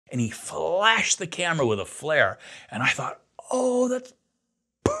and he flashed the camera with a flare. And I thought, oh, that's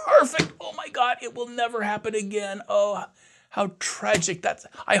perfect. Oh my God, it will never happen again. Oh, how tragic.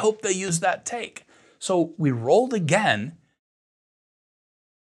 I hope they use that take. So we rolled again.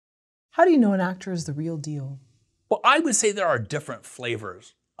 How do you know an actor is the real deal? Well, I would say there are different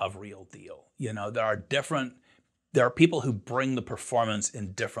flavors of real deal. You know, there are people who bring the performance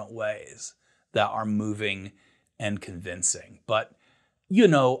in different ways that are moving and convincing. But, you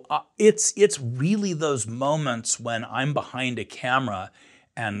know, it's really those moments when I'm behind a camera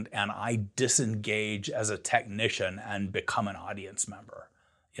and I disengage as a technician and become an audience member,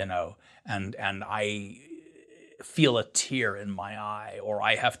 you know, and I feel a tear in my eye, or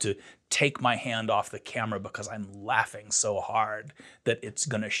I have to take my hand off the camera because I'm laughing so hard that it's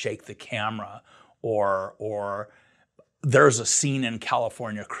going to shake the camera, or there's a scene in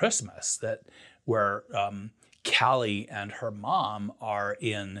California Christmas where Callie and her mom are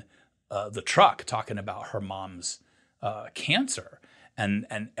in the truck talking about her mom's cancer.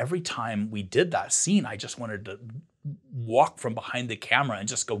 And every time we did that scene, I just wanted to walk from behind the camera and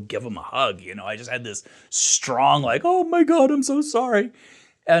just go give them a hug. You know, I just had this strong, like, oh my God, I'm so sorry.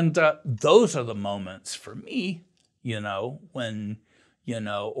 And those are the moments for me, you know, when, you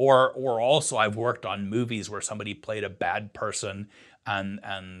know, or also I've worked on movies where somebody played a bad person,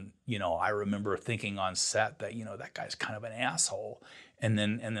 and you know, I remember thinking on set that, you know, that guy's kind of an asshole. And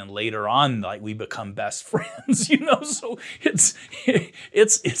then later on, like, we become best friends, you know. So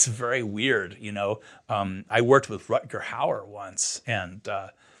it's very weird, you know. I worked with Rutger Hauer once, and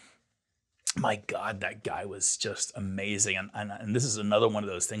my God, that guy was just amazing. And this is another one of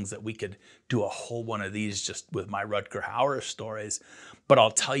those things that we could do a whole one of these just with my Rutger Hauer stories. But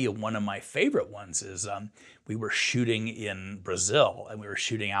I'll tell you, one of my favorite ones is we were shooting in Brazil, and we were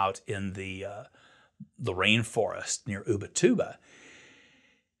shooting out in the rainforest near Ubatuba.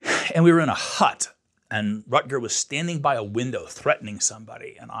 And we were in a hut, and Rutger was standing by a window threatening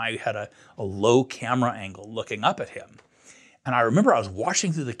somebody, and I had a low camera angle looking up at him. And I remember I was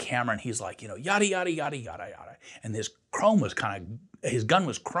watching through the camera, and he's like, you know, yada, yada, yada, yada, yada. And his gun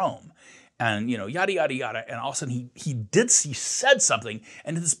was chrome. And, you know, yada, yada, yada. And all of a sudden he said something.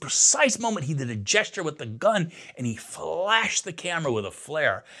 And at this precise moment, he did a gesture with the gun, and he flashed the camera with a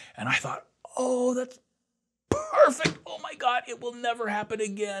flare. And I thought, oh, that's perfect. Oh my God, it will never happen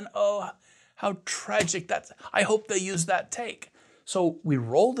again. Oh, how tragic. I hope they use that take. So we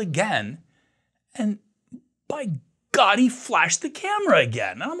rolled again, and by God, he flashed the camera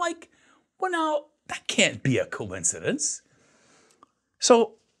again. And I'm like, well, now, that can't be a coincidence.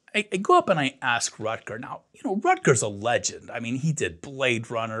 So I go up and I ask Rutger. Now, you know, Rutger's a legend. I mean, he did Blade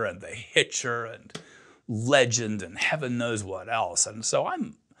Runner and The Hitcher and Legend and heaven knows what else. And so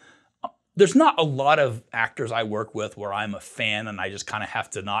there's not a lot of actors I work with where I'm a fan and I just kind of have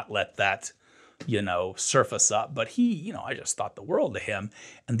to not let that, you know, surface up. But he, you know, I just thought the world of him.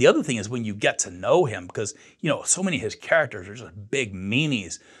 And the other thing is when you get to know him, because, you know, so many of his characters are just big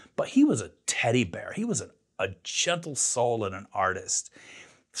meanies, but he was a teddy bear. He was a gentle soul and an artist.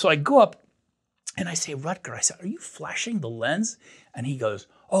 So I go up and I say, Rutger, I said, are you flashing the lens? And he goes,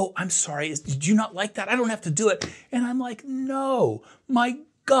 oh, I'm sorry. Did you not like that? I don't have to do it. And I'm like, no, my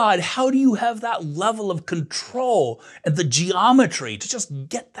God, how do you have that level of control and the geometry to just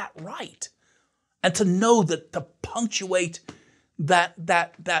get that right? And to know that, to punctuate that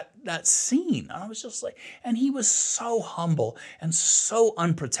scene. And I was just like, and he was so humble and so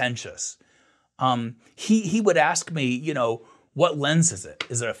unpretentious. He would ask me, you know, what lens is it?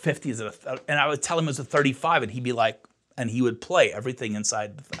 Is it a 50? Is it and I would tell him it's a 35, and he'd be like, and he would play everything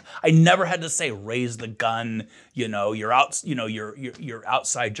inside. I never had to say, raise the gun, you know, you're out, you know, you're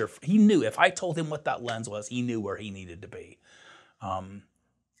outside your, he knew if I told him what that lens was, he knew where he needed to be.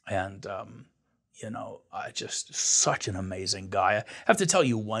 You know, just such an amazing guy. I have to tell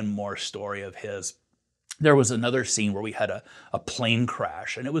you one more story of his. There was another scene where we had a plane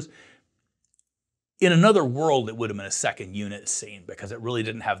crash, and it was, in another world, it would have been a second unit scene because it really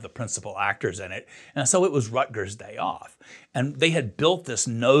didn't have the principal actors in it. And so it was Rutger's day off. And they had built this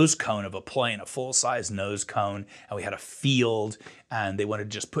nose cone of a plane, a full-size nose cone, and we had a field, and they wanted to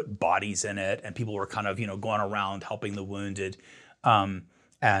just put bodies in it, and people were kind of, you know, going around helping the wounded.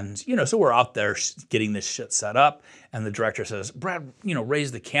 And, you know, so we're out there getting this shit set up, and the director says, Brad, you know,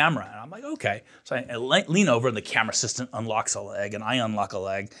 raise the camera. And I'm like, okay. So I lean over, and the camera assistant unlocks a leg, and I unlock a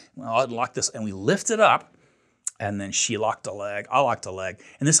leg. I'll unlock this, and we lift it up, and then she locked a leg, I locked a leg,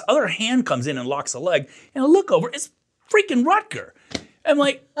 and this other hand comes in and locks a leg, and I look over, it's freaking Rutger. I'm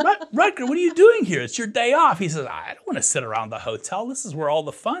like, Rutger, what are you doing here? It's your day off. He says, I don't want to sit around the hotel. This is where all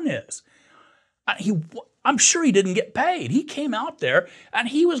the fun is. I'm sure he didn't get paid. He came out there and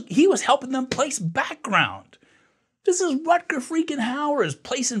he was helping them place background. This is Rutger freaking Hauer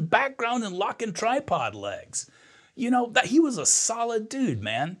placing background and locking tripod legs. That he was a solid dude,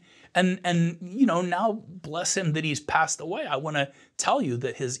 man. And now bless him that he's passed away. I want to tell you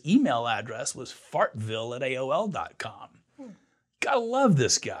that his email address was fartville@aol.com. Gotta love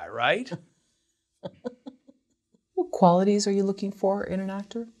this guy, right? What qualities are you looking for in an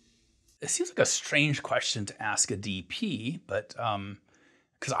actor? It seems like a strange question to ask a DP, but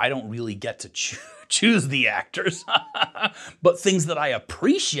because I don't really get to choose the actors. But things that I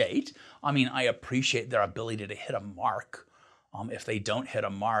appreciate, I appreciate their ability to hit a mark. If they don't hit a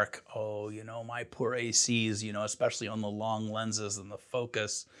mark, my poor ACs, especially on the long lenses and the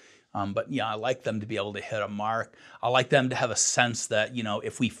focus. But yeah, I like them to be able to hit a mark. I like them to have a sense that,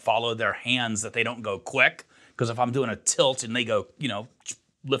 if we follow their hands, that they don't go quick. Because if I'm doing a tilt and they go,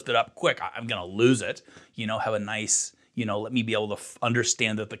 lift it up quick, I'm going to lose it. Have a nice, let me be able to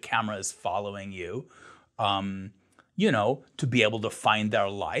understand that the camera is following you. To be able to find their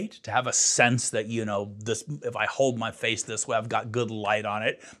light, to have a sense that, this, if I hold my face this way, I've got good light on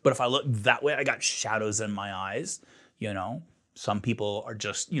it. But if I look that way, I got shadows in my eyes. Some people are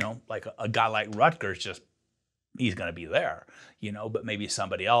just, like a guy like Rutgers, just, he's going to be there, but maybe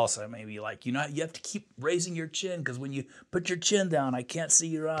somebody else, maybe like, you have to keep raising your chin because when you put your chin down, I can't see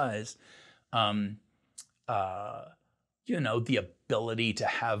your eyes. The ability to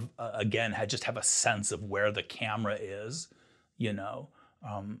have, just have a sense of where the camera is,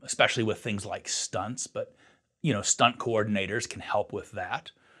 especially with things like stunts, but, stunt coordinators can help with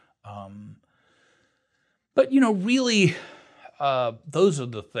that. But, really, those are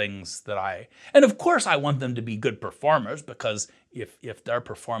the things that and of course I want them to be good performers because if their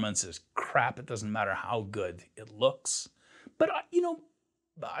performance is crap, it doesn't matter how good it looks. But, I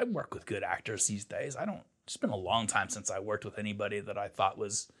work with good actors these days. It's been a long time since I worked with anybody that I thought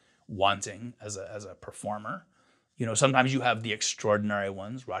was wanting as a performer. Sometimes you have the extraordinary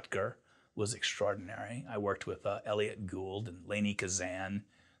ones. Rutger was extraordinary. I worked with Elliot Gould and Lainie Kazan.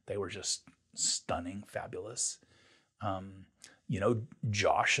 They were just stunning, fabulous.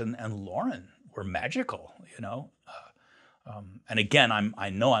 Josh and Lauren were magical, and again, I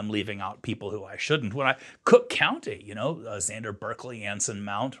know I'm leaving out people who I shouldn't. When Cook County, Xander Berkeley, Anson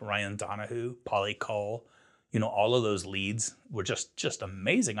Mount, Ryan Donahue, Polly Cole, all of those leads were just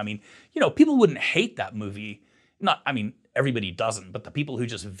amazing. People wouldn't hate that movie. Everybody doesn't, but the people who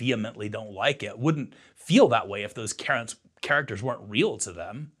just vehemently don't like it wouldn't feel that way if those characters weren't real to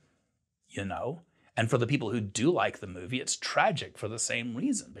them, And for the people who do like the movie, it's tragic for the same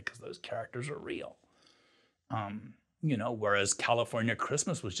reason, because those characters are real. Whereas California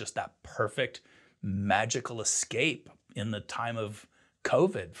Christmas was just that perfect magical escape in the time of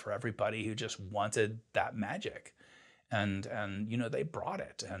COVID for everybody who just wanted that magic. And they brought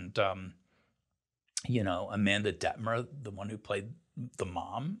it. And, Amanda Detmer, the one who played the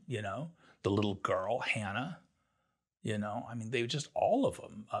mom, the little girl, Hannah, they were just all of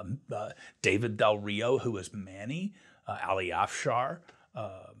them. David Del Rio, who was Manny, Ali Afshar,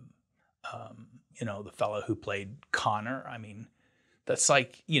 the fellow who played Connor. That's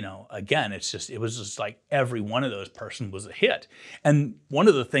like, again, it was just like every one of those person was a hit. And one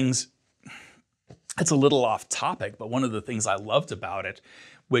of the things, it's a little off topic, but one of the things I loved about it,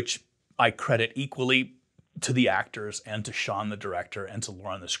 which I credit equally to the actors and to Sean, the director, and to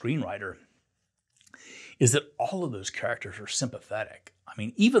Lauren, the screenwriter, is that all of those characters are sympathetic.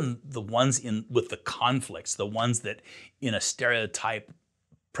 Even the ones with the conflicts, the ones that in a stereotype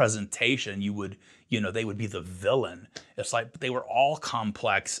presentation they would be the villain. It's like they were all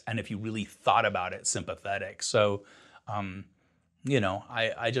complex, and if you really thought about it, sympathetic. So, I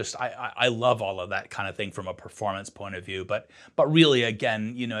love all of that kind of thing from a performance point of view. But really,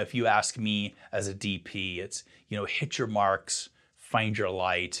 again, if you ask me as a DP, it's hit your marks, find your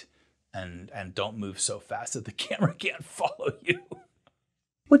light, and don't move so fast that the camera can't follow you.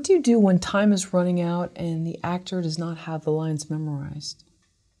 What do you do when time is running out and the actor does not have the lines memorized?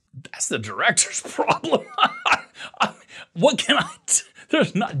 That's the director's problem. What can I do?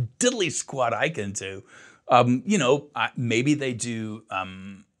 There's not diddly squat I can do. Maybe they do,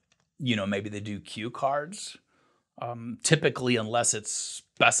 maybe they do cue cards. Typically, unless it's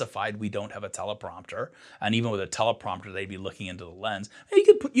specified, we don't have a teleprompter. And even with a teleprompter, they'd be looking into the lens.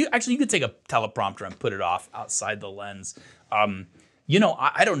 You could take a teleprompter and put it off outside the lens. I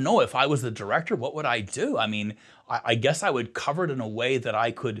don't know, if I was the director, what would I do? I guess I would cover it in a way that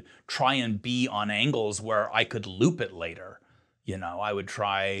I could try and be on angles where I could loop it later. I would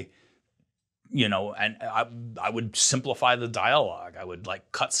try, and I would simplify the dialogue. I would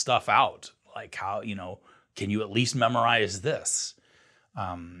cut stuff out, like how, Can you at least memorize this?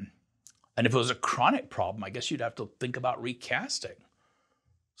 And if it was a chronic problem, I guess you'd have to think about recasting.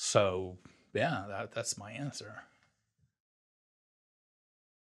 So yeah, that's my answer.